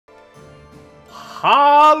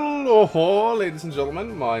Hello, ladies and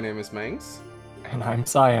gentlemen. My name is Mangs. And I'm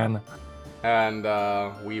Cyan. And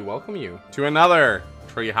we welcome you to another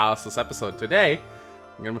Three Houses episode. Today,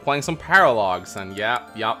 we're going to be playing some Paralogs. And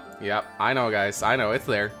yep. I know, guys. I know, it's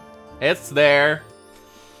there. It's there.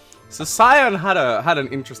 So Cyan had an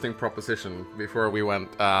interesting proposition before we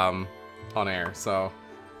went on air. So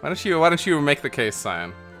why don't you make the case,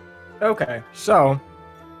 Cyan? Okay, so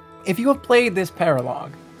if you have played this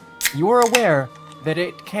Paralog, you are aware that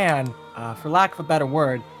it can, for lack of a better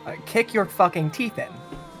word, kick your fucking teeth in.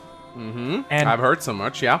 Mm-hmm. And I've heard so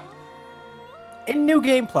much, yeah. in New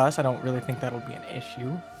Game Plus, I don't really think that'll be an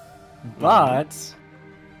issue, but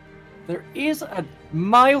there is a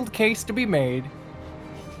mild case to be made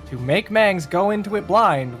to make Mangs go into it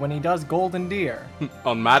blind when he does Golden Deer.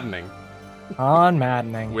 On Maddening. On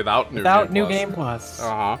Maddening. Without New Game Plus.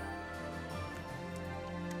 Uh-huh.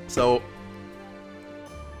 So,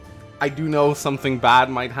 I do know something bad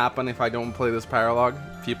might happen if I don't play this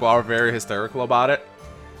Paralog. People are very hysterical about it.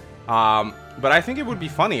 But I think it would be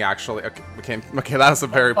funny, actually. Okay, that's a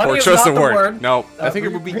very poor choice of word. No, I think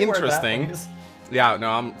it would be interesting. Yeah, no,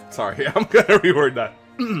 I'm sorry. I'm gonna reword that.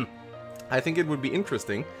 I think it would be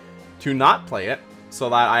interesting to not play it, so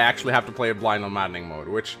that I actually have to play it blind on Maddening mode,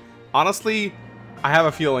 which, honestly, I have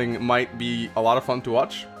a feeling might be a lot of fun to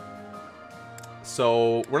watch.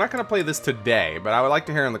 So, we're not going to play this today, but I would like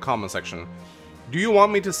to hear in the comment section. Do you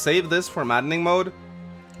want me to save this for Maddening mode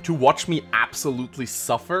to watch me absolutely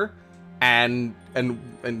suffer and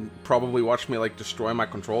probably watch me, like, destroy my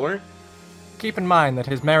controller? Keep in mind that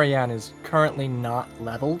his Marianne is currently not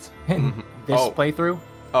leveled in this playthrough.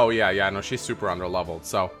 Oh, yeah, no, she's super under-leveled,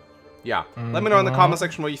 so, yeah. Let me know in the comment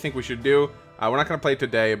section what you think we should do. We're not going to play it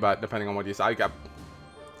today, but depending on what you say,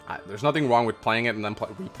 there's nothing wrong with playing it and then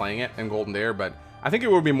replaying it in Golden Deer, but I think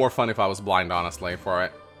it would be more fun if I was blind, honestly, for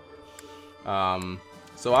it.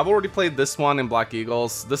 So I've already played this one in Black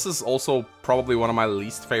Eagles. This is also probably one of my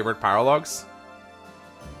least favorite Paralogs.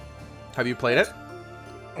 Have you played it?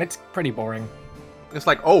 It's pretty boring. It's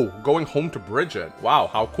like, oh, going home to Bridget. Wow,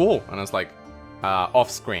 how cool. And it's like,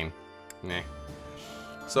 off-screen. Nah.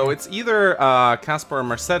 So it's either Caspar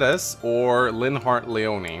Mercedes or Linhart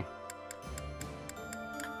Leone.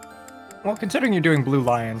 Well, considering you're doing Blue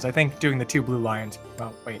Lions, I think doing the two Blue Lions...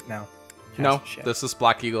 Well, wait, no. No, this is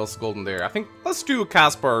Black Eagles Golden Deer. I think let's do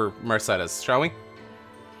Caspar Mercedes, shall we?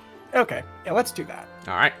 Okay, yeah, let's do that.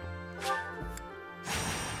 Alright.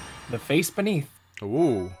 The Face Beneath.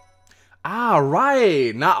 Ooh. Ah,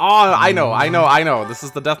 right. Now, oh, I know. This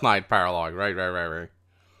is the Death Knight Paralog. Right.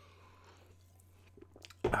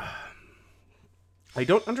 I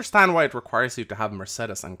don't understand why it requires you to have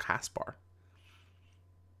Mercedes and Caspar.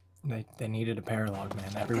 They needed a Paralog,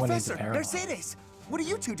 man. Everyone needs a Paralog. Mercedes, what are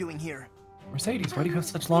you two doing here? Mercedes, why do you have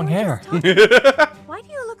such long hair? Why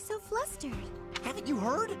do you look so flustered? Haven't you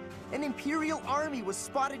heard? An Imperial army was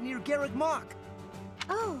spotted near Garegg Mach.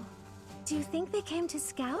 Oh, do you think they came to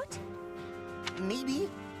scout? Maybe.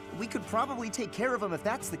 We could probably take care of them if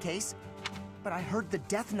that's the case. But I heard the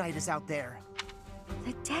Death Knight is out there.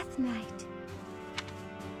 The Death Knight.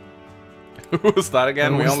 Who was that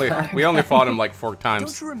again? We only fought him like 4 times.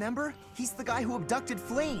 Don't you remember? He's the guy who abducted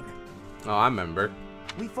Flane. Oh, I remember.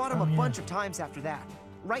 We fought him a bunch of times after that.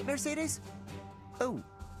 Right, Mercedes? Oh,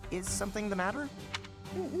 is something the matter?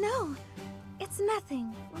 No, it's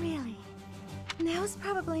nothing, really. Now's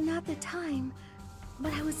probably not the time,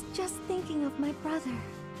 but I was just thinking of my brother.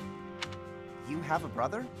 You have a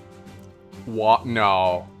brother? What?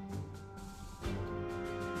 No.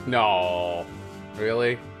 No.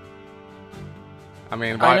 Really? I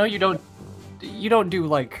mean, I know you don't do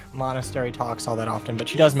like monastery talks all that often, but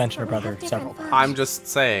she does mention her brother several times. I'm just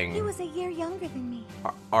saying. He was a year younger than me.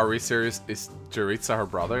 Are we serious? Is Jeritza her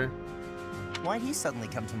brother? Why'd he suddenly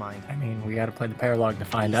come to mind? I mean, we gotta play the Paralog to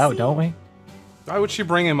find out, don't we? Why would she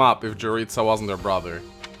bring him up if Jeritza wasn't her brother?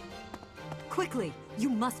 Quickly, you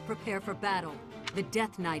must prepare for battle. The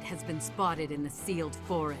Death Knight has been spotted in the sealed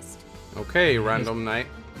forest. Okay, random knight.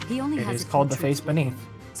 He only It has is a few called the troops Face Beneath.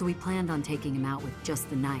 So we planned on taking him out with just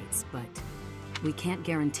the knights, but we can't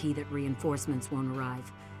guarantee that reinforcements won't arrive.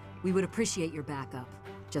 We would appreciate your backup,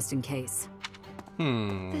 just in case.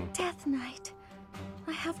 The Death Knight.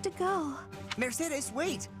 I have to go. Mercedes,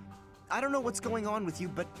 wait! I don't know what's going on with you,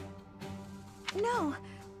 but... No,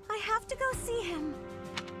 I have to go see him.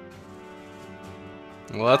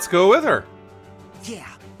 Let's go with her. Yeah,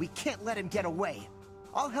 we can't let him get away.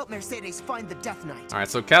 I'll help Mercedes find the Death Knight. Alright,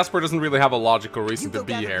 so Caspar doesn't really have a logical reason to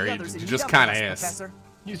be here. He just kind of is.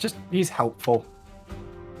 He's helpful.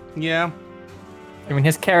 Yeah. I mean,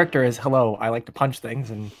 his character is, hello, I like to punch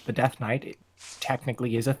things, and the Death Knight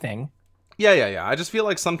technically is a thing. Yeah. I just feel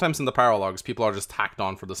like sometimes in the paralogs, people are just tacked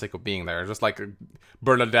on for the sake of being there. Just like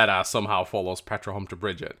Bernadetta somehow follows Petra home to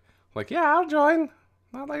Bridget. Like, yeah, I'll join.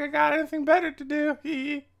 Not like I got anything better to do.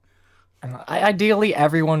 Ideally,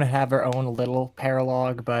 everyone would have their own little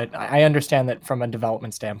paralog, but I understand that from a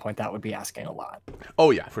development standpoint, that would be asking a lot.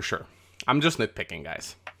 Oh yeah, for sure. I'm just nitpicking,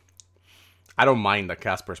 guys. I don't mind that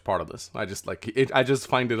Casper's part of this. I just like it. I just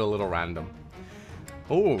find it a little random.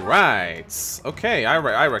 All right. Okay,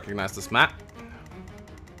 I recognize this map.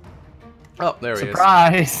 Oh, there he is.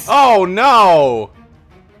 Surprise! Oh no!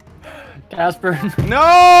 Casper.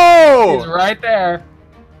 No! He's right there.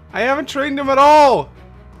 I haven't trained him at all.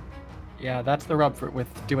 Yeah, that's the rub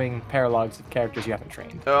with doing paralogs of characters you haven't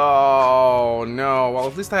trained. Oh no! Well,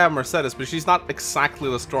 at least I have Mercedes, but she's not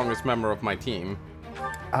exactly the strongest member of my team.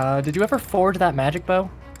 Did you ever forge that magic bow?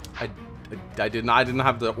 I did not. I didn't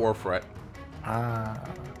have the ore for it.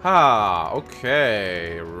 Ah.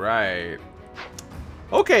 Okay, right.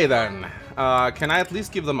 Okay then. Can I at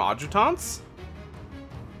least give them adjutants?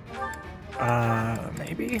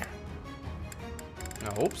 Maybe.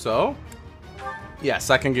 I hope so.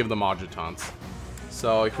 Yes, I can give them adjutants.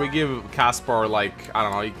 So if we give Caspar, like, I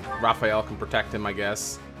don't know, Raphael can protect him, I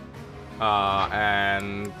guess.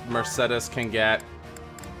 And Mercedes can get,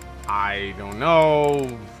 I don't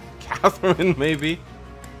know, Catherine, maybe.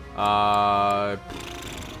 I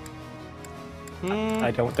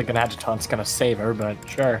don't think an adjutant's gonna save her, but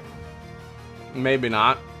sure. Maybe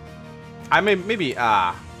not. Maybe, you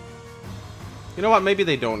know what, maybe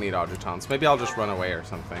they don't need adjutants. Maybe I'll just run away or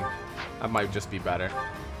something. That might just be better.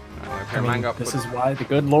 This is why the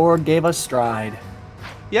good Lord gave us stride.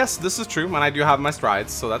 Yes, this is true, and I do have my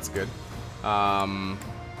strides, so that's good. Hey,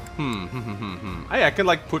 I could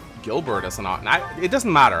like put Gilbert as an it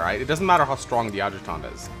doesn't matter, right? It doesn't matter how strong the adjutant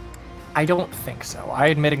is. I don't think so.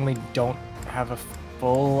 I admittingly don't have a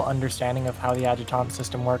full understanding of how the adjutant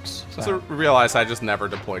system works. So. Just realize I just never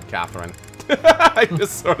deployed Catherine. I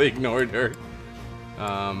just sort of ignored her.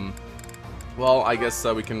 Well, I guess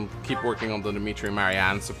we can keep working on the Dimitri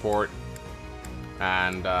Marianne support.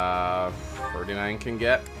 And Ferdinand can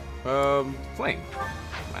get Flame.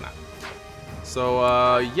 Why not?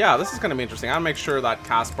 So, yeah, this is going to be interesting. I'll make sure that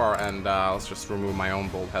Caspar and let's just remove my own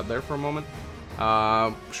bold head there for a moment.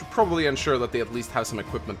 Should probably ensure that they at least have some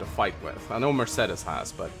equipment to fight with. I know Mercedes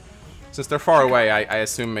has, but since they're far away, I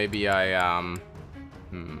assume maybe I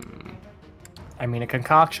mean, a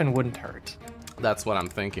concoction wouldn't hurt. That's what I'm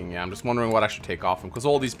thinking, yeah. I'm just wondering what I should take off him, because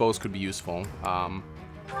all these bows could be useful.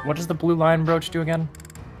 What does the blue lion brooch do again?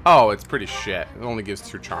 Oh, it's pretty shit. It only gives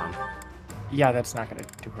 2 charm. Yeah, that's not going to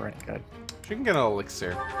do her any good. She can get an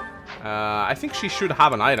elixir. I think she should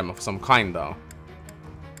have an item of some kind, though.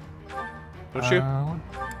 Don't you?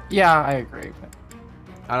 Yeah, I agree. But...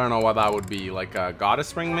 I don't know what that would be. Like a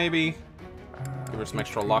goddess ring, maybe? Give her some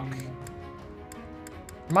extra luck.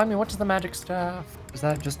 Remind me, what's the magic staff? Is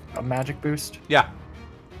that just a magic boost? Yeah.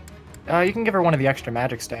 You can give her one of the extra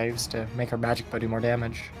magic staves to make her magic bow do more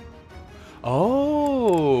damage.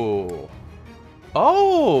 Oh.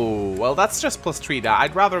 Oh. Well, that's just +3.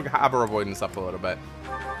 I'd rather have her avoidance up a little bit.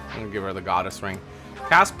 I'm gonna give her the goddess ring.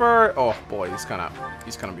 Casper. Oh boy, he's gonna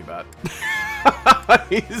be bad.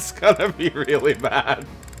 He's gonna be really bad.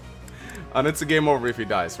 And it's a game over if he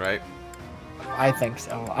dies, right? I think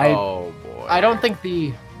so. Oh boy. I don't think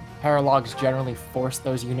the paralogs generally force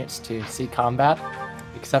those units to see combat,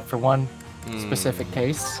 except for one specific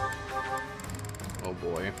case. Oh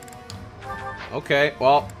boy. Okay,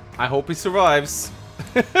 well, I hope he survives.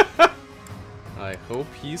 I hope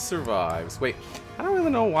he survives. Wait, I don't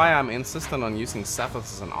really know why I'm insistent on using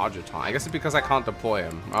Cephas as an adjutant. I guess it's because I can't deploy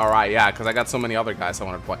him. Alright, yeah, because I got so many other guys I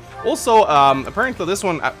want to deploy. Also, apparently this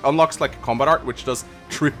one unlocks like a combat art, which does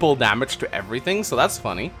triple damage to everything, so that's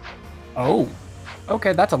funny. Oh.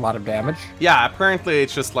 Okay, that's a lot of damage. Yeah, apparently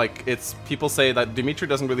it's just like, people say that Dimitri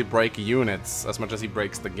doesn't really break units as much as he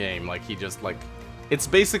breaks the game. Like, he just like, it's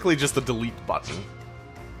basically just a delete button.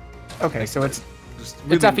 Okay, like, so it's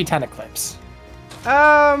really... FE10 Eclipse.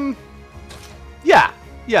 Yeah,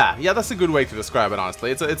 that's a good way to describe it,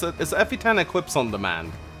 honestly. It's a FE10 Eclipse on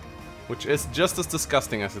demand, which is just as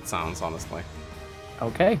disgusting as it sounds, honestly.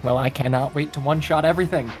 Okay, well, I cannot wait to one-shot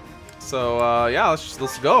everything. So, yeah,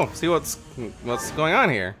 let's go. See what's going on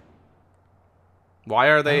here. Why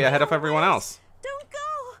are they ahead of everyone else? Don't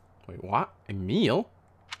go! Wait, what? Emil?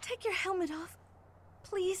 Take your helmet off,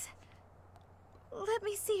 please. Let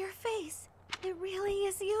me see your face. It really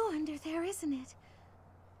is you under there, isn't it?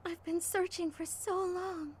 I've been searching for so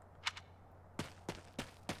long.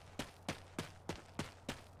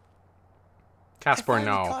 Caspar, I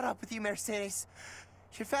finally no. caught up with you, Mercedes.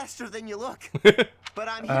 You're faster than you look. But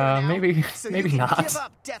I'm here now, maybe so maybe you can not. give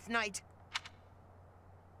up, Death Knight.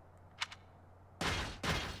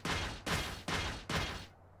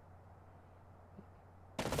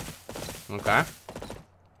 Okay.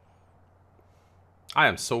 I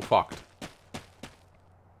am so fucked.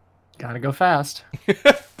 Gotta go fast.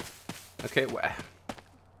 Okay,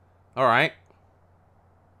 alright.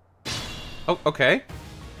 Oh, okay.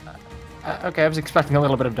 Okay, I was expecting a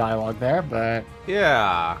little bit of dialogue there, but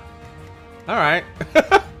Yeah. Alright.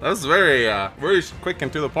 That was very, very quick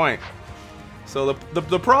and to the point. So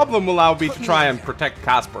the problem will now be to try and protect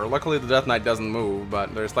Casper. Luckily the Death Knight doesn't move,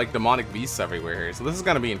 but there's like demonic beasts everywhere here, so this is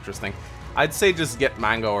gonna be interesting. I'd say just get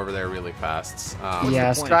Mango over there really fast.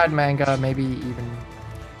 yeah, Stride Manga, maybe even...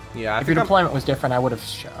 Yeah, I if your think deployment was different, I would have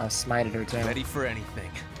smited her too. Ready for anything.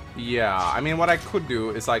 yeah, I mean, what I could do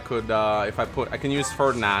is I could, if I can use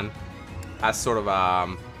Ferdinand as sort of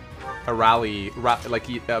a rally, like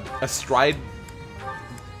a stride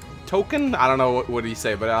token. I don't know what do you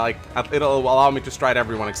say, but it'll allow me to stride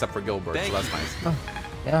everyone except for Gilbert, so that's nice. Oh,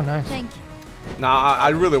 yeah, nice. Thank you. Now I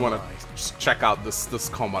really want to just check out this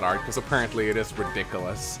combat art because apparently it is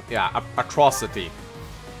ridiculous. Yeah, atrocity,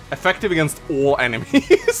 effective against all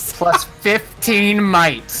enemies. Plus 15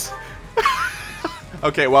 might.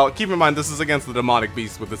 Okay, well, keep in mind this is against the demonic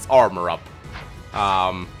beast with its armor up.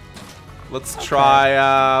 Let's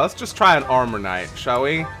try. Let's just try an armor knight, shall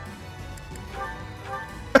we?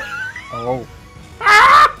 Oh.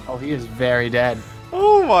 Oh, he is very dead.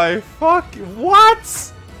 Oh my fuck!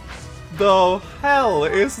 What the hell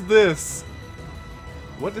is this?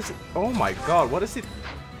 What is it? Oh my god! What is it?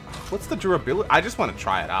 What's the durability? I just want to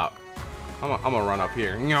try it out. I'm gonna run up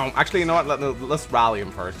here. No, actually, you know what? Let's rally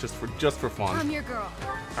him first, just for fun. I'm your girl.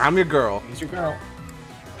 I'm your girl. He's your girl.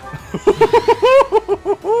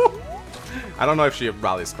 I don't know if she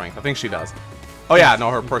rallies strength. I think she does. Oh yeah, no,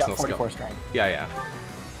 her He's personal got 44 skill. strength. Yeah, yeah.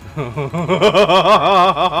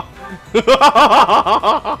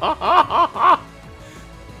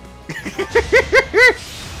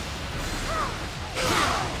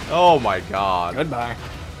 Oh my god. Goodbye.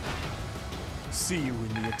 See you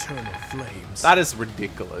in the eternal flames. That is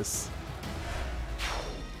ridiculous.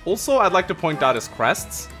 Also, I'd like to point out his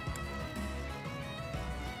crests.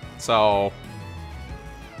 So,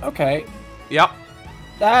 Okay. yep.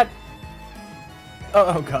 That...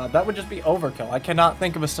 Oh god, that would just be overkill. I cannot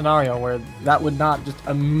think of a scenario where that would not just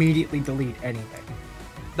immediately delete anything.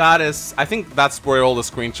 That is, I think that's where all the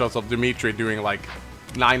screenshots of Dimitri doing like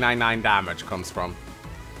 999 damage comes from.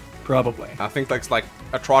 Probably. I think that's like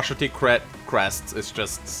atrocity crit crests. It's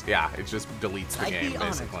just, yeah, it just deletes the game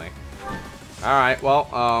basically. All right, well,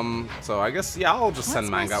 so I guess yeah, I'll just send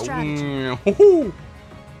What's my Manga. strategy?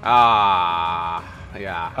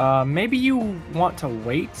 Yeah. Maybe you want to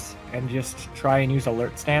wait and just try and use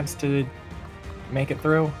alert stance to make it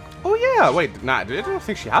through. Oh yeah, wait, nah, I don't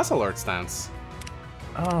think she has alert stance.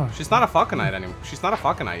 Oh, She's not a Falconite anymore. She's not a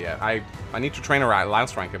Falconite yet. I need to train her at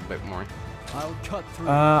lance rank a bit more. I'll cut through.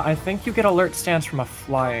 I think you get alert stance from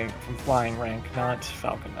flying rank, not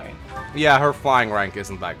Falcon Knight. Yeah, her flying rank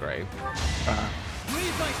isn't that great.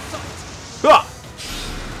 Leave my sight. Ah!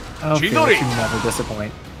 Okay, Chidori! you never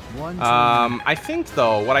disappoint. I think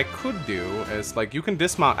though, what I could do is like you can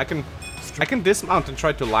dismount. I can dismount and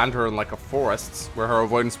try to land her in like a forest where her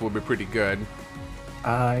avoidance will be pretty good.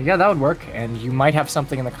 Yeah, that would work, and you might have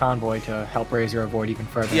something in the convoy to help raise your avoid even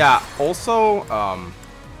further. Yeah. Also, I'm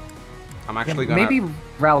actually gonna maybe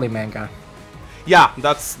rally Manga. Yeah,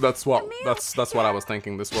 that's what I was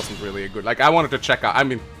thinking. This wasn't really a good. Like I wanted to check out. I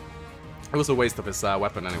mean, it was a waste of his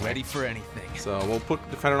weapon anyway. Ready for anything. So we'll put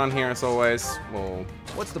Defender on here as always.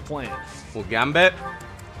 What's the plan? We'll Gambit,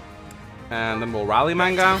 and then we'll rally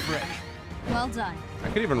Manga. Ready. Well done. I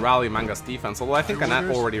could even rally Manga's defense, although I think Annette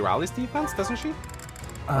already rallies defense, doesn't she?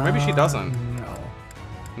 Or maybe she doesn't. No.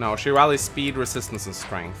 No, she rallies speed, resistance, and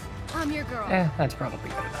strength. I'm your girl. That's probably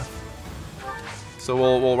good enough. So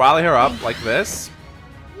we'll rally her up like this.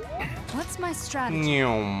 What's my strategy?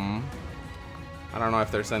 Nyum. I don't know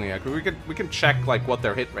if there's any. We can check like what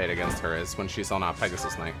their hit rate against her is when she's on a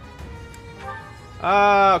Pegasus Knight.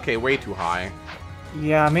 Okay, way too high.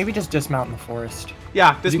 Yeah, maybe just dismount in the forest.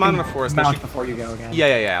 Yeah, dismount in the forest. Mount before you go again.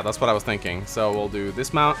 Yeah. That's what I was thinking. So we'll do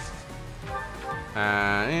dismount.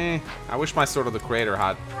 I wish my Sword of the Creator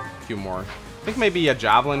had a few more. I think maybe a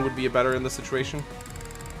Javelin would be better in this situation.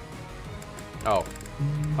 Oh.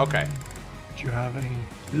 Okay. Do you have any?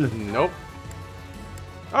 Nope.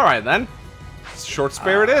 Alright then. Short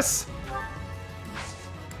spear it is.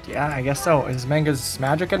 Yeah, I guess so. Is Manga's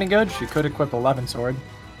magic any good? She could equip 11 sword.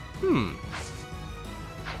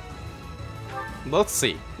 Let's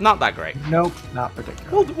see. Not that great. Nope, not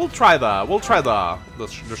particularly. We'll try the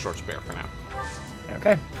short spear for now.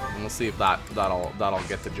 Okay. And we'll see if that'll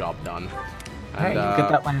get the job done. Hey, And, you get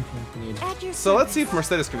that lantern if you need. At your so let's see if service.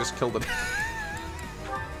 Mercedes can just kill the.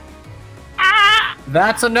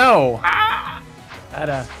 That's a no.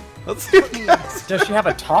 That Let's see. If Does she have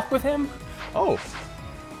a talk with him? Oh.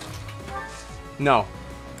 No.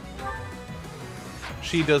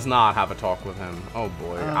 She does not have a talk with him. Oh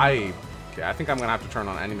boy. Okay, I think I'm gonna have to turn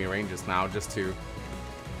on enemy ranges now just to.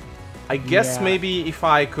 I guess Yeah. maybe if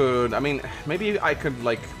I could. I mean, maybe I could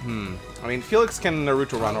like. I mean, Felix can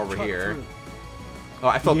Naruto run over here. Oh,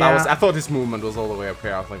 I thought that was. I thought his movement was all the way up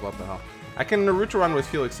here. I was like, what the hell? I can Naruto run with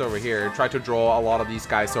Felix over here. Try to draw a lot of these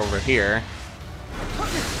guys over here.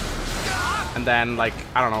 And then, like,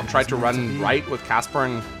 I don't know, try to run right with Casper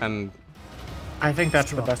and I think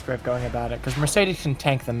that's the best way of going about it, because Mercedes can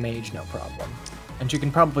tank the mage no problem. And she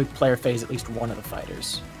can probably player phase at least one of the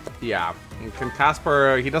fighters. yeah. And can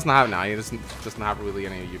Casper, he doesn't have it now. He doesn't have really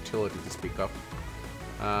any utility to speak of.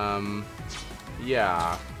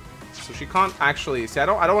 Yeah. So she can't actually, see, I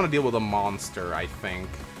don't want to deal with a monster, I think.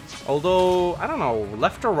 Although, I don't know,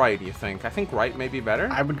 left or right, you think? I think right may be better.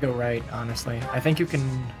 I would go right, honestly. I think you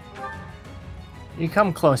can... You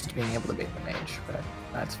come close to being able to beat the mage, but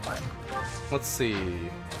that's fine. Let's see.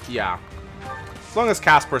 Yeah. As long as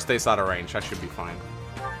Casper stays out of range, that should be fine.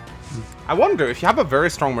 I wonder, if you have a very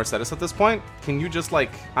strong Mercedes at this point, can you just,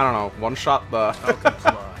 like, I don't know, one-shot the... I'll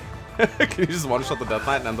comply. Can you just one-shot the Death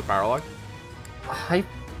Knight and end the Paralog?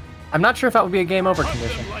 I'm not sure if that would be a game over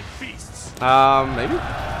condition. Like beasts. Maybe?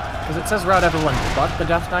 Because it says route everyone but the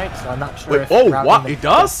Death Knight, so I'm not sure Wait, if... oh, routing what? the- It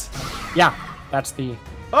does? Yeah, that's the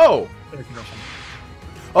Oh! other condition.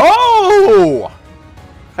 Oh!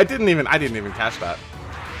 I didn't even catch that.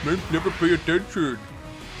 Never pay attention.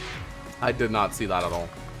 I did not see that at all.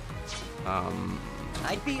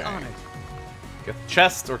 I'd be honored. Get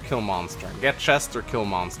chest or kill monster. Get chest or kill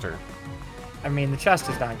monster. I mean, the chest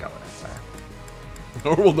is not going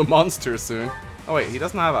anywhere. Or will the monster soon? Oh wait, he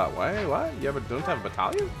doesn't have a... Wait, what? You don't have a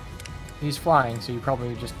battalion? He's flying, so you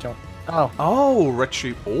probably just don't... Oh, Oh,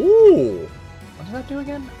 retreat. Oh! what does that do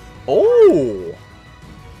again? Oh!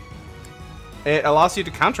 It allows you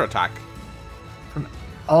to counterattack.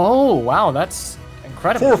 Oh, wow, that's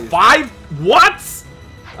incredible. 4-5? What?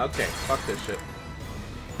 Okay, fuck this shit.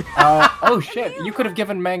 Oh shit, you could have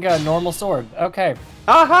given Manga a normal sword. Okay.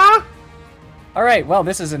 Uh-huh! Alright, well,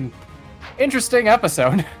 this is an interesting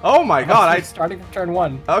episode. Oh my god, Starting from turn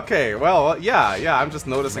 1. Okay, well, yeah, I'm just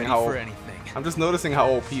noticing Ready how... for anything. I'm just noticing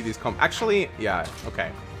how OP these come... Actually, yeah,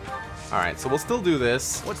 okay. Alright, so we'll still do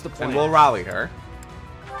this. What's the plan? And we'll rally her.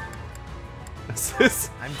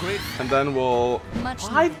 I'm grateful. And then we'll... Much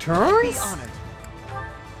 5 needed. I'd be turns? honored.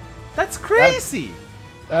 That's crazy!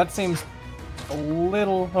 That seems a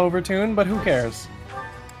little overtuned, but who cares?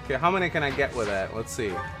 Okay, how many can I get with it? Let's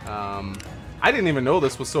see. I didn't even know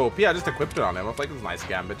this was so OP. I just equipped it on him. I was like, it's a nice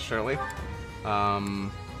gambit, surely.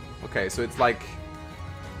 Okay, so it's like...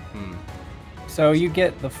 So you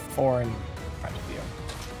get the 4 in front of you.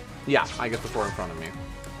 Yeah, I get the 4 in front of me.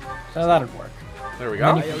 So that'd work. There we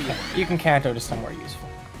And go. then you can Kanto to somewhere useful.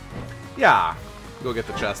 Yeah. Go get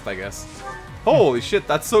the chest, I guess. Holy shit,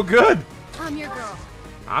 that's so good! I'm your girl.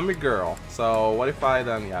 I'm a girl. So what if I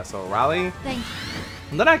then... Yeah, so rally. Thank you.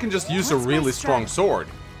 And then I can just use a What's my really strong strength? sword.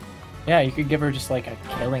 Yeah, you could give her just like a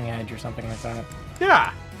killing edge or something like that.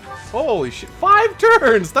 Yeah. Holy shit. 5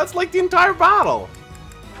 turns! That's like the entire battle!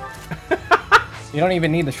 You don't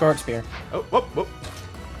even need the short spear. Oh, whoop, whoop.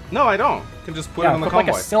 No, I don't. You can just put it Yeah, on the put like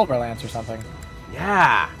convoy. a silver lance or something.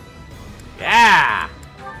 Yeah! Yeah!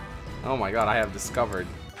 Oh my god, I have discovered.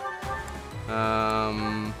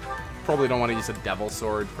 Probably don't want to use a devil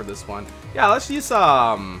sword for this one. Yeah, let's use,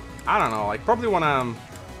 I don't know, like, probably want to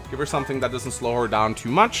give her something that doesn't slow her down too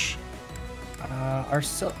much.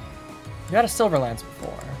 You had a silver lance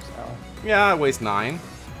before, so... Yeah, it weighs 9.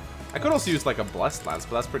 I could also use, like, a blessed lance,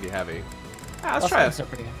 but that's pretty heavy. Yeah, let's try it. Are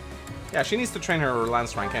pretty good. Yeah, she needs to train her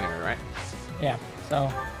lance rank anyway, right? Yeah,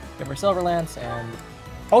 so give her silver lance and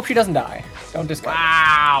hope she doesn't die. Don't discard.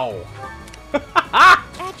 Wow!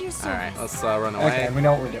 At your service. Alright, let's run it. away. Okay, we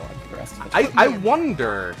know what we're doing for the rest of it. I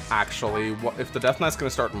wonder, actually, if the Death Knight's gonna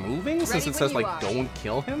start moving, since Ready it says, when like, you are. don't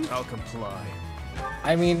kill him? I'll comply.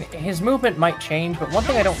 I mean, his movement might change, but one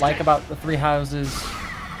thing I don't like about the Three Houses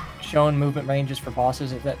shown movement ranges for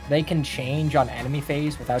bosses is that they can change on enemy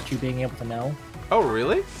phase without you being able to know. Oh,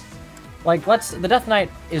 really? Like, the Death Knight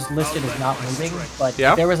is listed as not moving, but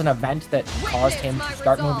Yeah. if there was an event that caused him to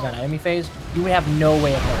start moving on enemy phase, you would have no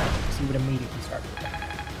way of knowing because he would immediately start moving.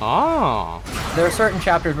 Oh. There are certain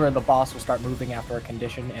chapters where the boss will start moving after a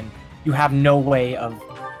condition, and you have no way of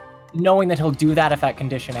knowing that he'll do that if that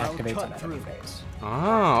condition activates an enemy phase.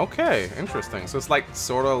 Ah, okay, interesting. So it's like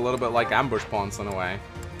sort of a little bit like ambush pawns in a way.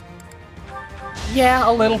 Yeah,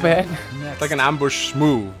 a little bit. It's like an ambush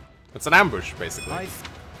move. It's an ambush, basically.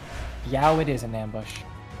 Yeah, it is an ambush.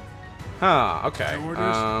 Huh, okay.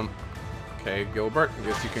 Okay, Gilbert, I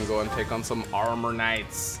guess you can go and take on some armor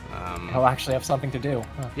knights. He'll actually have something to do.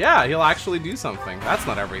 Huh. Yeah, he'll actually do something. That's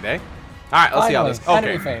not every day. Alright, let's see how this...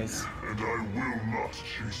 Enemy Okay. phase. And I will not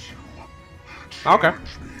chase you. Okay.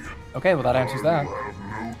 Challenge me. Okay, well that answers that. You have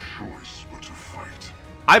no choice but to fight.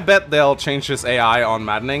 I bet they'll change this AI on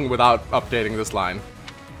maddening without updating this line.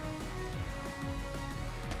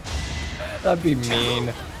 That'd be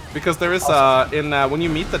mean. Because there is, when you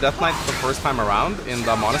meet the Death Knight the first time around in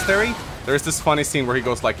the monastery, there's this funny scene where he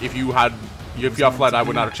goes like, if you have fled, I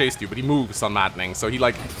would not have chased you, but he moves on maddening, so he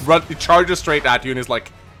like, he charges straight at you and is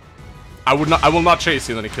like, I will not chase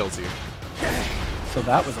you, and then he kills you. So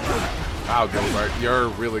that was it. Wow, Gilbert, you're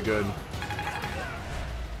really good.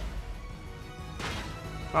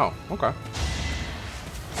 Oh, okay.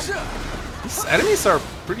 These enemies are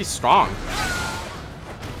pretty strong.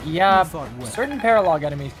 Yeah, certain paralog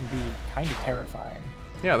enemies can be kind of terrifying.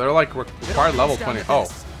 Yeah, they're like required level 20.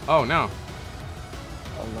 Oh no.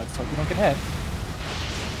 Oh, let's hope you don't get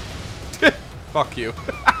hit. Fuck you.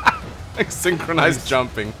 Like synchronized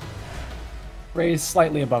jumping. Raise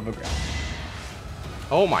slightly above the ground.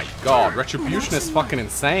 Oh my god, Retribution is fucking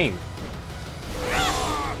insane.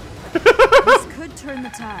 This could turn the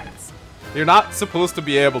tides. You're not supposed to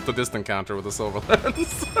be able to distant counter with a silver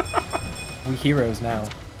lens. We heroes now.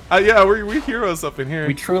 Yeah, we heroes up in here.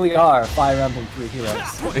 We truly are Fire Emblem Three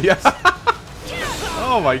Heroes. Yeah.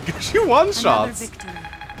 Oh my gosh, you one shots.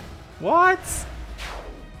 What?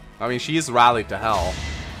 I mean, she's rallied to hell.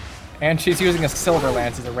 And she's using a silver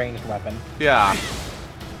lance as a ranged weapon. Yeah.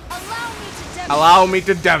 Allow me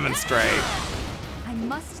to demonstrate. I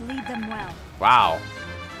must lead them well. Wow.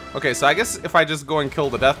 Okay, so I guess if I just go and kill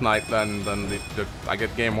the Death Knight, then I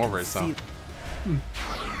get game over. So.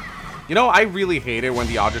 You know, I really hate it when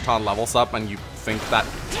the Audriton levels up and you think that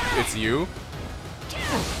it's you.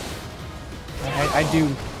 I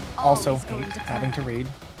do also hate having to read.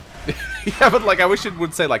 Yeah, but like I wish it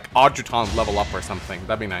would say like Audriton level up or something.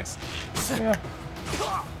 That'd be nice. Yeah.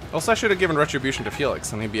 Also, I should have given Retribution to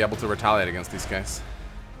Felix and he'd be able to retaliate against these guys.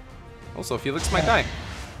 Also, Felix might die.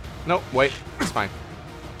 Nope, wait, it's fine.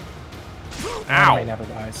 Ow! He never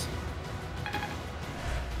dies.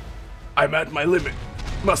 I'm at my limit.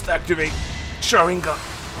 Must activate Sharingan.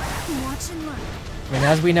 Watch and learn. I mean,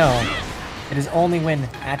 as we know, it is only when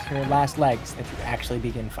at your last legs that you actually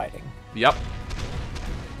begin fighting. Yep.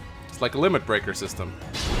 It's like a limit breaker system.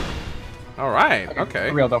 Alright, okay.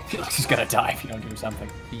 For real though, Felix is gonna die if you don't do something.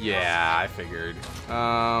 Yeah, I figured.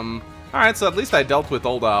 Alright, so at least I dealt with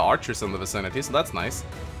all the archers in the vicinity, so that's nice.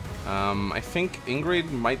 I think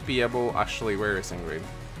Ingrid might be able... Actually, where is Ingrid?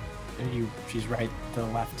 She's right to the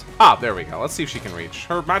left. Ah, there we go. Let's see if she can reach.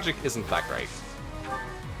 Her magic isn't that great.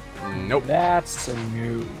 Nope. That's a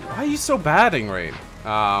no. Why are you so bad, Ingrid?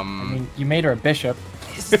 I mean, you made her a bishop.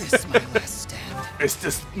 Is this my last stand? Is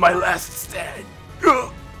this my last stand?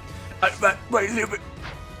 I'm at my limit.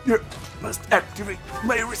 Must activate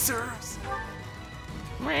my reserves.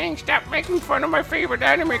 Man, stop making fun of my favorite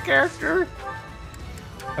anime character.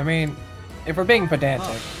 I mean, if we're being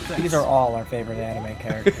pedantic, these are all our favorite anime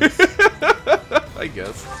characters. I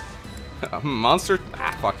guess. Monster?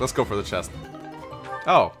 Ah, fuck. Let's go for the chest.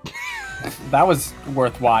 Oh. That was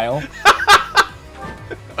worthwhile.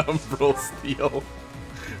 Umbral Steel.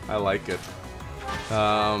 I like it.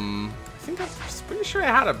 I think I'm pretty sure I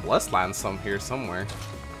had a Blessed Lance here somewhere.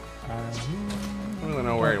 I don't really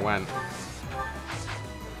know where it went.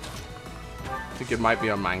 I think it might be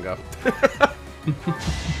on manga.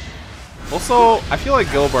 Also, I feel like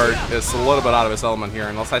Gilbert is a little bit out of his element here,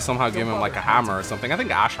 unless I somehow give him like a hammer or something. I think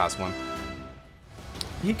Ash has one.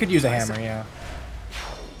 He could use a hammer, yeah.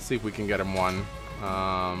 Let's see if we can get him one.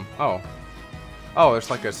 Oh, there's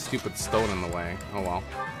like a stupid stone in the way. Oh well.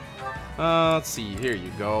 Let's see. Here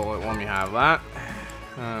you go. Let me have that.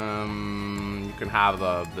 You can have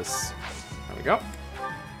this. There we go.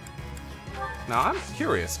 Now I'm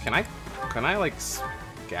curious. Can I like?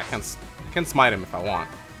 Okay, I can smite him if I want.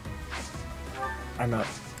 I'm not.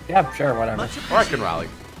 Yeah, sure, whatever. Or I can rally.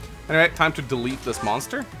 Anyway, time to delete this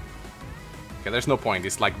monster. Okay, there's no point.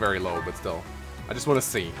 It's like very low, but still. I just want to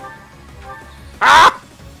see. Ah!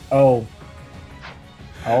 Oh.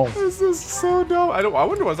 This is so dumb. I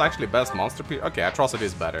wonder what's actually best monster piece. Okay, Atrocity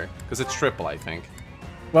is better because it's triple, I think.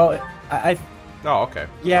 Well, I. Oh, okay.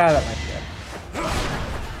 Yeah, that might be it.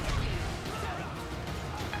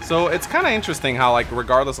 So it's kind of interesting how, like,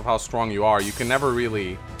 regardless of how strong you are, you can never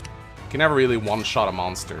really one-shot a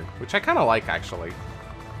monster, which I kind of like, actually.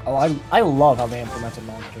 Oh, I love how they implemented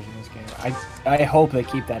monsters in this game. I hope they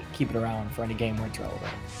keep it around for any game where it's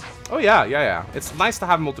relevant. Oh yeah. It's nice to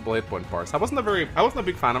have multiple hit point bars. I wasn't a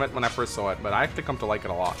big fan of it when I first saw it, but I actually come to like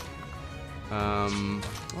it a lot.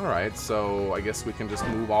 Alright, so I guess we can just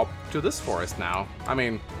move up to this forest now. I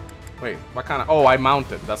mean, wait, what kind of... Oh, I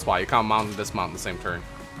mounted. That's why. You can't mount and dismount in the same turn.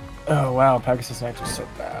 Oh, wow. Pegasus Knights are so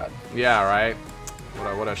bad. Yeah, right?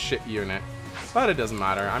 What a shit unit. But it doesn't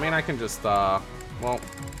matter. I mean, I can just, well...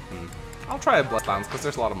 I'll try a Blessed Lance, because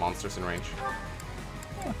there's a lot of monsters in range.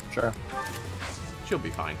 Yeah, sure. She'll be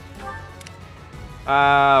fine.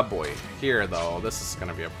 Boy. Here, though, this is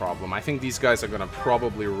gonna be a problem. I think these guys are gonna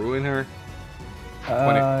probably ruin her.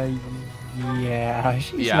 Yeah,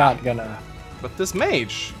 she's not gonna... But this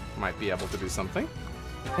mage might be able to do something.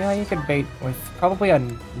 Yeah, you could bait with probably a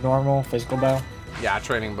normal physical bow. Yeah,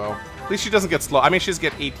 training bow. At least she doesn't get slow. I mean, she's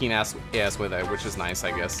get 18 AS with it, which is nice,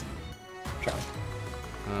 I guess. Sure.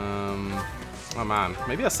 Oh man,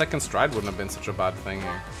 maybe a second stride wouldn't have been such a bad thing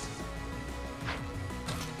here.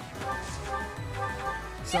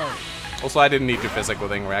 Sorry. Also, I didn't need to physic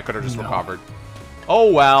with Ingray. I could have just recovered. Oh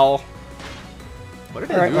well. What are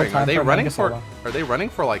they doing? Are they running for? Are they running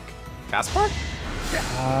for like Caspar?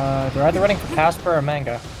 They're either running for Caspar or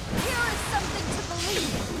Manga.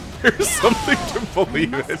 Here's something to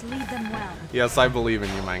believe in. Lead them well. Yes, I believe in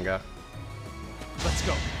you, Manga. Let's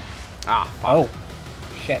go. Ah, fuck. Oh,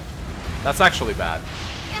 shit. That's actually bad.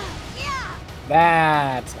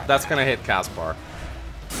 That's gonna hit Caspar.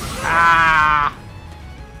 Ah!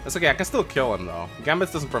 That's okay, I can still kill him though.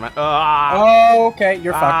 Gambits doesn't prevent. Oh, okay,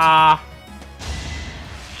 you're fucked.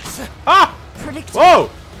 Ah! Predictable. Whoa! No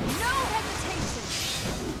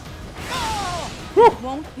hesitation. Oh, Whew.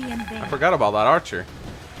 won't be in vain. I forgot about that archer.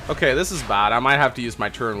 Okay, this is bad. I might have to use my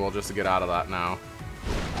turn wheel just to get out of that now.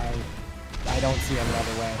 I don't see any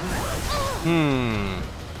other way.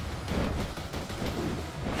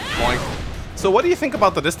 Boink. So what do you think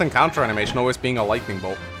about the distant counter animation always being a lightning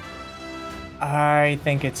bolt? I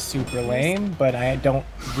think it's super lame, but I don't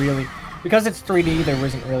really... Because it's 3D, there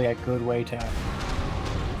isn't really a good way to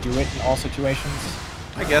do it in all situations.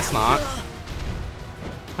 I guess not.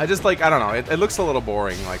 I just, like, I don't know. It looks a little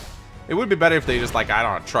boring. Like, it would be better if they just, like, I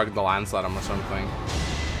don't know, trugged the lance at him or something.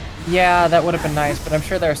 Yeah, that would have been nice, but I'm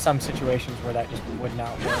sure there are some situations where that just would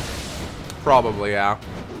not work. Probably, yeah.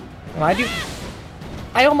 Well,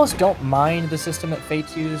 I almost don't mind the system that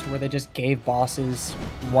Fates used, where they just gave bosses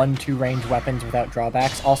 1-2 range weapons without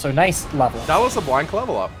drawbacks. Also, nice level. That was a blank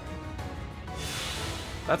level up.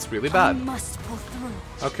 That's really bad. You must pull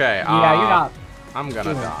through. Okay, Yeah, you're not. I'm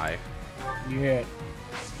gonna die. Yeah.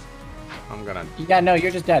 I'm gonna... Yeah, no,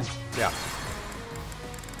 you're just dead. Yeah.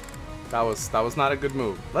 That was not a good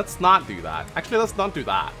move. Let's not do that. Actually, let's not do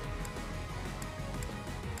that.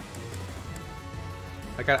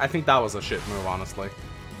 Like, I think that was a shit move, honestly.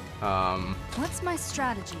 What's my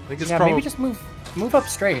strategy? I think it's Yeah, maybe just move up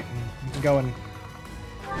straight and you can go and...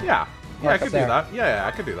 Yeah, I could do there. that. Yeah,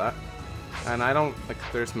 I could do that. And I don't, like,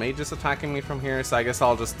 there's mages attacking me from here, so I guess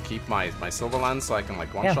I'll just keep my silver lance so I can,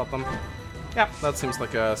 like, one-shot them. Yeah, that seems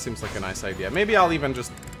like a nice idea. Maybe I'll even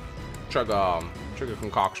just chug a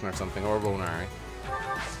concoction or something, or a vulnerary.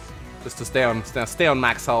 Just to stay on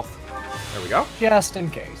max health. There we go. Just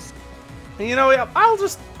in case. And you know, yeah, I'll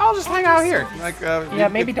just hang out here. Like, Yeah,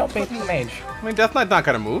 maybe don't bait the mage. I mean, Death Knight's not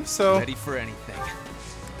gonna move, so Ready for anything.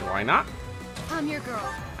 why not? I'm your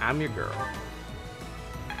girl. I'm your girl.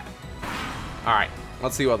 Alright,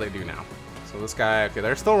 let's see what they do now. So this guy, okay,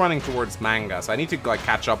 they're still running towards Manga, so I need to, like,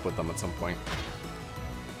 catch up with them at some point.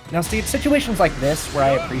 Now, see, it's situations like this where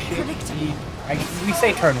I appreciate we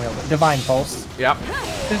say turn wheel, but Divine Pulse. Yep.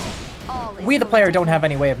 We, the player, don't have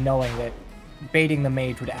any way of knowing that baiting the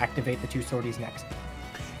mage would activate the 2 sorties next.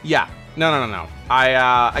 Yeah. No.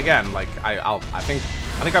 Again, like, I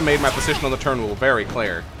think I made my position on the turn wheel very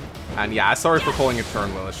clear. And yeah, sorry for calling it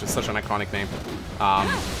turn wheel, it's just such an iconic name.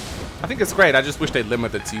 I think it's great, I just wish they'd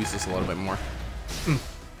limit its uses a little bit more.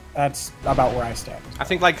 That's about where I stand. I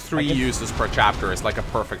think like 3 uses per chapter is like a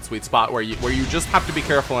perfect sweet spot where you just have to be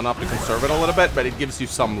careful enough to conserve it a little bit, but it gives you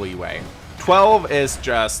some leeway. 12 is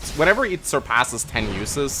just, whenever it surpasses 10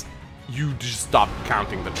 uses, you just stop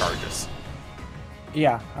counting the charges.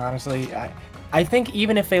 Yeah, honestly, I think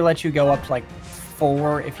even if they let you go up to like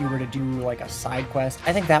 4 if you were to do like a side quest,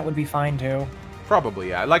 I think that would be fine too. Probably,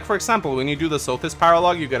 yeah. Like, for example, when you do the Sothis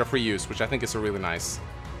paralog, you get a free use, which I think is a really nice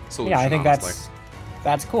solution, Yeah, I think honestly.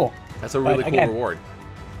 that's cool. That's a really again, cool reward.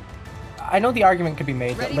 I know the argument could be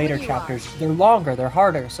made that later chapters, they're longer, they're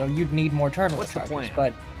harder, so you'd need more turn wheel charges,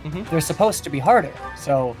 but they're supposed to be harder.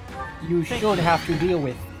 So you should have to deal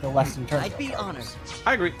with the less than turn. I'd be honored.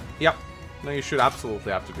 I agree. Yep. No, you should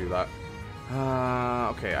absolutely have to do that.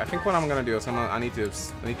 Okay, I think what I'm gonna do is I need to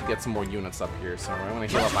get some more units up here. So I'm gonna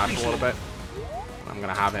heal up Ash a little bit. I'm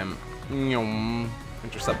gonna have him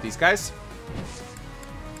intercept these guys.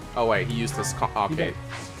 Oh wait, he used this. Okay,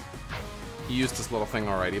 he used this little thing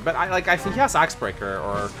already. But I think he has Axe Breaker,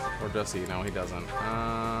 or does he? No, he doesn't.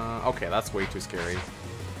 Okay, that's way too scary.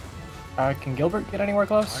 Can Gilbert get anywhere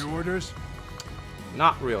close? My orders.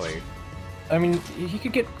 Not really. I mean, he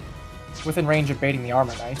could get within range of baiting the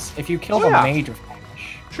armor knights. If you kill the mage with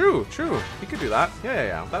Vanish. True. He could do that.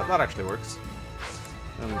 Yeah. That actually works.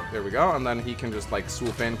 And there we go. And then he can just like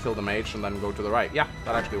swoop in, kill the mage, and then go to the right. Yeah,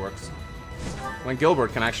 that actually works. When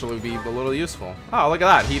Gilbert can actually be a little useful. Oh, look at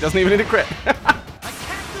that. He doesn't even need a crit.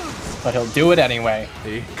 But he'll do it anyway.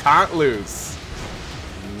 He can't lose.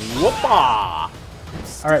 Whoopa!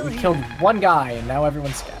 Alright, we killed one guy, and now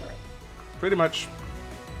everyone's scattering. Pretty much.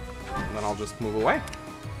 And then I'll just move away.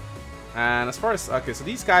 And as far as... Okay, so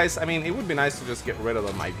these guys, I mean, it would be nice to just get rid of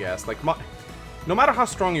them, I guess. Like, no matter how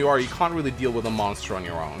strong you are, you can't really deal with a monster on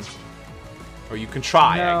your own. Or you can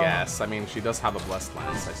try, No. I guess. I mean, she does have a Blessed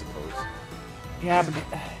Lance, I suppose. Yeah, but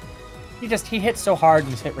he hits so hard,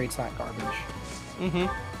 and his hit rate's not garbage.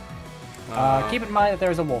 Keep in mind that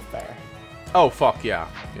there's a wolf there. Oh, fuck, yeah.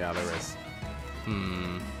 Yeah, there is.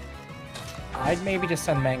 I'd maybe just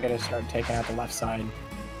send Manga to start taking out the left side.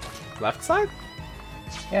 Left side?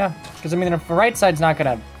 Yeah, because I mean, if the right side's not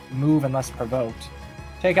gonna move unless provoked,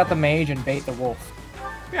 take out the mage and bait the wolf.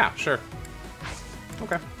 Yeah, sure.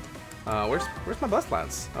 Okay. Where's my Blessed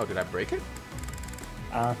Lance? Oh, did I break it?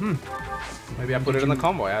 Maybe I put it in the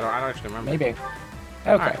convoy. I don't actually remember. Maybe.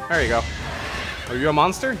 Okay. Alright, there you go. Are you a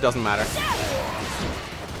monster? Doesn't matter.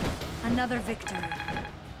 Another victory.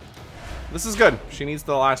 This is good. She needs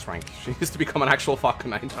the last rank. She needs to become an actual Falcon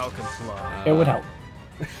Knight. Falcon fly. It would help.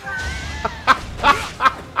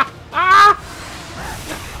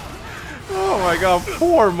 Oh my god,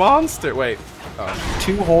 poor monster. Wait. Oh,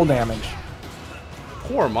 2 whole damage.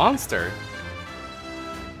 poor monster.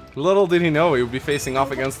 Little did he know he would be facing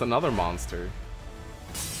off against another monster.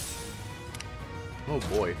 Oh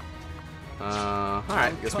boy.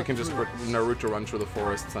 Alright, guess we can just Naruto run through the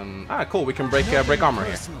forests and... Ah, cool, we can break armor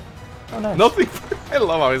here. Oh, nice. Nothing... I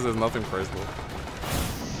love how he says nothing personal.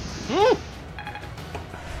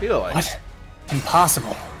 Feel like... What?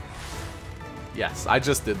 Impossible. Yes, I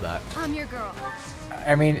just did that. I'm your girl.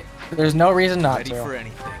 I mean, there's no reason not Ready to. for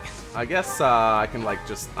anything. I guess I can like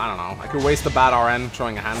just, I don't know, I could waste a bad RN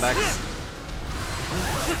throwing a hand axe.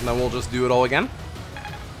 And then we'll just do it all again.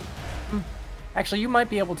 Actually, you might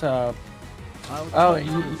be able to... Oh,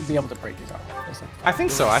 you'd be able to break his armor. I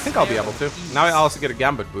think so, I think I'll be able to. Now I also get a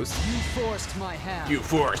Gambit boost. You forced my hand. You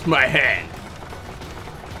forced my hand.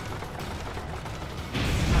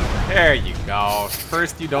 There you go.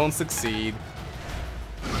 First you don't succeed.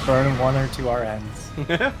 Burn 1 or 2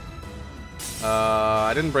 RNs.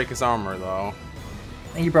 I didn't break his armor though.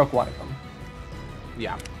 And you broke one of them.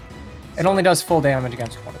 Yeah. It only does full damage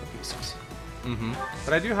against one of the pieces.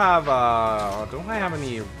 But I do have, don't I have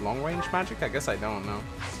any long range magic? I guess I don't know.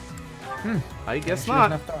 I guess Sure not.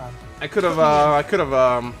 enough to run. I could have,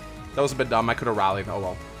 that was a bit dumb. I could have rallied. Oh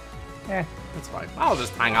well. Eh. That's fine. I'll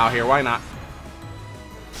just hang out here. Why not?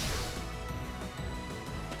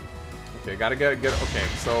 Okay, gotta get. Okay,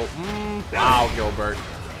 so. Wow, Gilbert.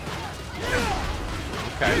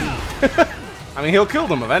 Okay. I mean, he'll kill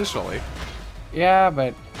them eventually. Yeah,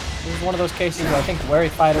 but this is one of those cases where I think Wary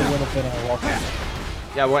Fighter would have been a welcome.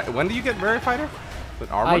 Yeah, when do you get Very Fighter?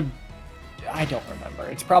 With armor? I don't remember.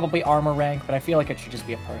 It's probably armor rank, but I feel like it should just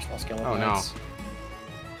be a personal skill. Oh no.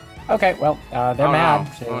 Okay, well, they're Oh mad.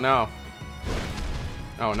 no. So Oh no.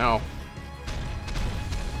 Oh no.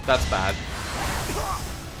 That's bad.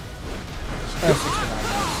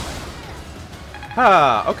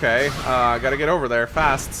 Ah, okay. Gotta get over there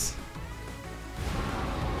fast.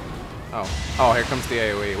 Oh, here comes the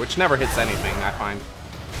AoE, which never hits anything, I find.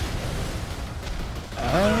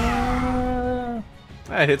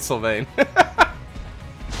 I hit Sylvain.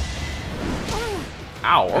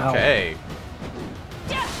 Ow, okay.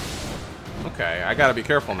 Okay, I gotta be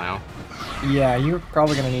careful now. Yeah, you're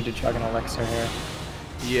probably gonna need to chug an elixir here.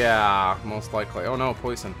 Yeah, most likely. Oh no,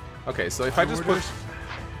 poison. Okay, so if I just put...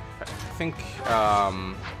 I think,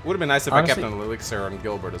 would have been nice if I kept Honestly- an elixir on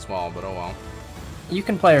Gilbert as well, but oh well. You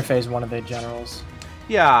can player phase one of the generals.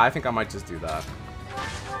 Yeah, I think I might just do that.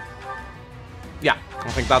 Yeah,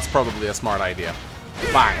 I think that's probably a smart idea.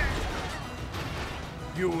 Bang.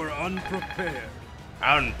 You were unprepared.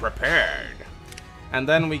 Unprepared. And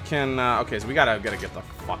then we can, okay, so we gotta get the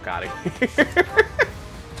fuck out of here.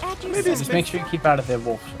 At your Just make sure you keep out of the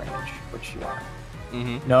wolf's range, which you are.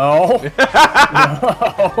 Mm-hmm. No. No.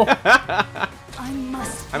 I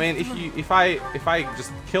must. I mean, if I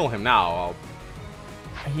just kill him now,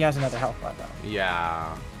 He has another health bar though.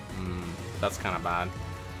 yeah, that's kind of bad.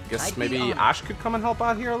 Guess I'd be maybe honored. Ash could come and help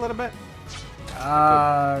out here a little bit.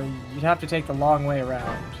 You'd have to take the long way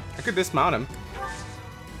around. I could dismount him.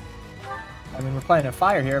 I mean, we're playing a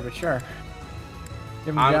fire here, but sure.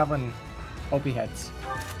 Give him I'm- javelin. Hope he hits.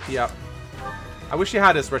 Yep. I wish he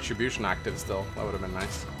had his retribution active still. That would have been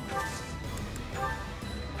nice.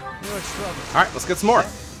 You're in trouble. All right, let's get some more.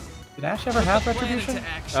 Did Ash ever have retribution?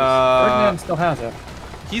 Uh, Ferdinand still has it.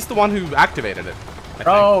 he's the one who activated it. I think.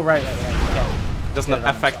 Oh, right. Yeah. Doesn't get it on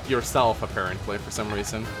affect yourself apparently for some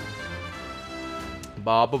reason.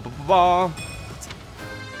 Ba ba ba ba ba.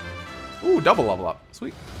 Ooh, double level up.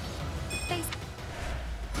 Sweet. Thanks.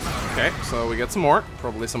 Okay, so we get some more.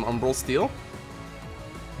 Probably some umbral steel.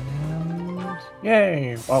 And...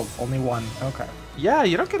 Yay! Oh, only one. Okay. Yeah,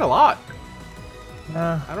 you don't get a lot.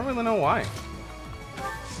 Nah. I don't really know why.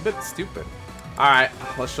 It's a bit stupid. Alright,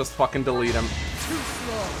 let's just fucking delete him.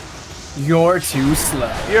 You're too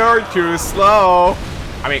slow. You're too slow.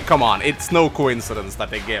 I mean, come on. It's no coincidence that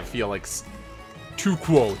they give Felix 2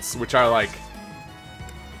 quotes, which are like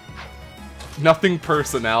nothing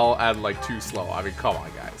personnel and like too slow. I mean, come on,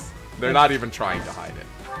 guys. They're not even trying to hide it.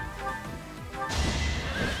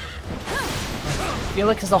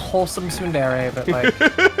 Felix is a wholesome tsundere, but like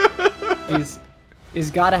he's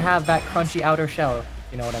got to have that crunchy outer shell.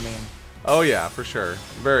 You know what I mean? Oh yeah, for sure.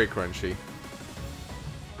 Very crunchy.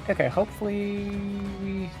 Okay, hopefully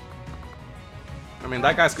we... I mean,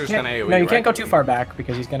 that guy's just gonna AoE, No, you right? can't go too far back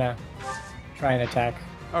because he's gonna try and attack.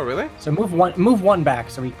 Oh, really? So move one back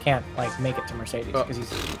so he can't like make it to Mercedes because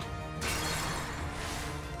he's.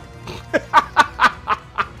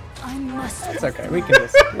 I must. It's okay. We can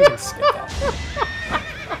skip that.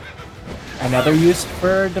 Another use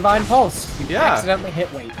for Divine Pulse. You Yeah. accidentally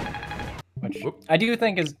hit weight, which Whoop. I do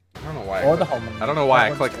think is. I don't know why. Or the home. I don't know why I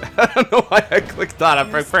That clicked. works I don't know why I clicked that.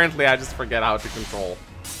 Apparently, I just forget how to control.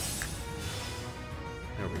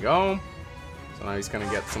 There we go. So now he's gonna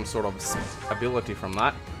get some sort of ability from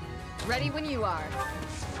that. Ready when you are.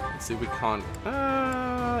 Let's see if we can't.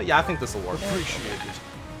 Yeah, I think this will work. Appreciate it.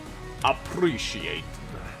 Appreciate.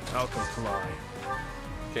 I'll comply.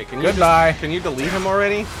 Okay, can you Goodbye. can you delete him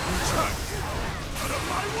already?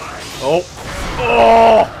 Oh.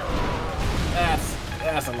 Oh.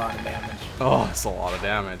 That's a lot of damage. Oh, that's a lot of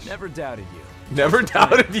damage. Never doubted you. Never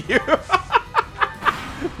doubted you.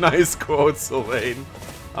 Nice quote, Sylvain.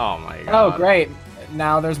 Oh my god. Oh great!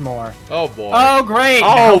 Now there's more. Oh boy. Oh great!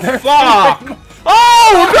 Oh fuck!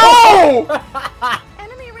 Oh no!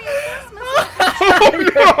 Enemy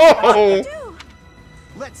reinforcements. Oh Do.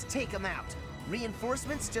 Let's take him out.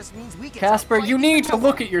 Reinforcements just means we get. Casper, you need to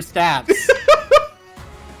look at your stats.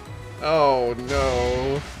 Oh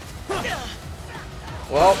no.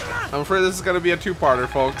 Well, I'm afraid this is gonna be a two-parter,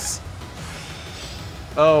 folks.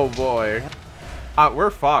 Oh boy. We're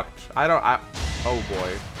fucked. Oh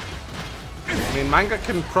boy. I mean, Manga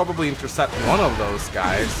can probably intercept one of those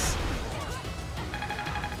guys.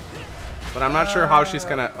 But I'm not sure how she's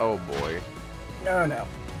gonna... Oh boy. No.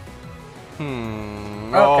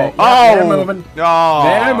 Hmm. Okay, Oh. yeah, they're moving. No.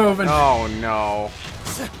 They're moving. Oh no.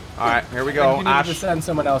 Alright, here we go. You need to Ash. send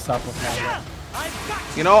someone else up with that.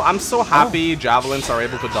 You know, I'm so happy javelins are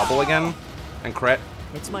able to double again and crit.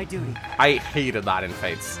 It's my duty. I hated that in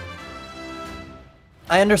Fates.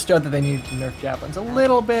 I understood that they needed to nerf javelins a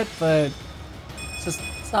little bit, but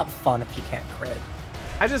it's not fun if you can't crit.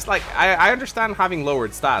 I just like I understand having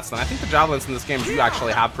lowered stats, and I think the javelins in this game do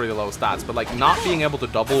actually have pretty low stats, but like not being able to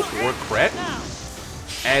double or crit,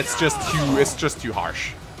 it's just too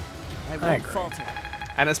harsh. I I won't agree. falter.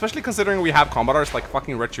 And especially considering we have combat arts like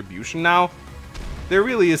fucking Retribution now, there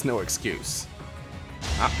really is no excuse.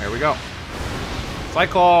 Ah, here we go.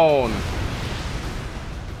 Cyclone!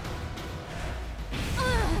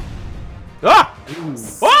 Ah!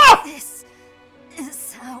 Ah! This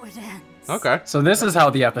is how it ends. Okay. So this is how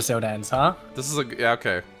the episode ends, huh? This is a... Yeah,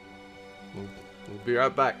 okay. We'll be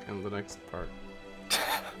right back in the next part.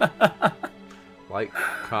 Like,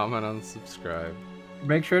 comment, and subscribe.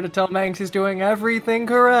 Make sure to tell Mangs he's doing everything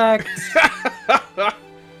correct.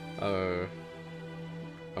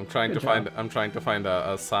 I'm trying to find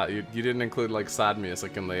a sad. You didn't include like sad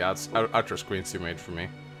music in the outro screens you made for me.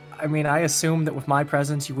 I mean, I assumed that with my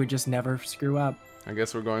presence you would just never screw up. I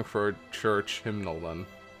guess we're going for a church hymnal then.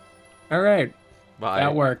 All right, Bye.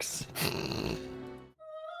 that works.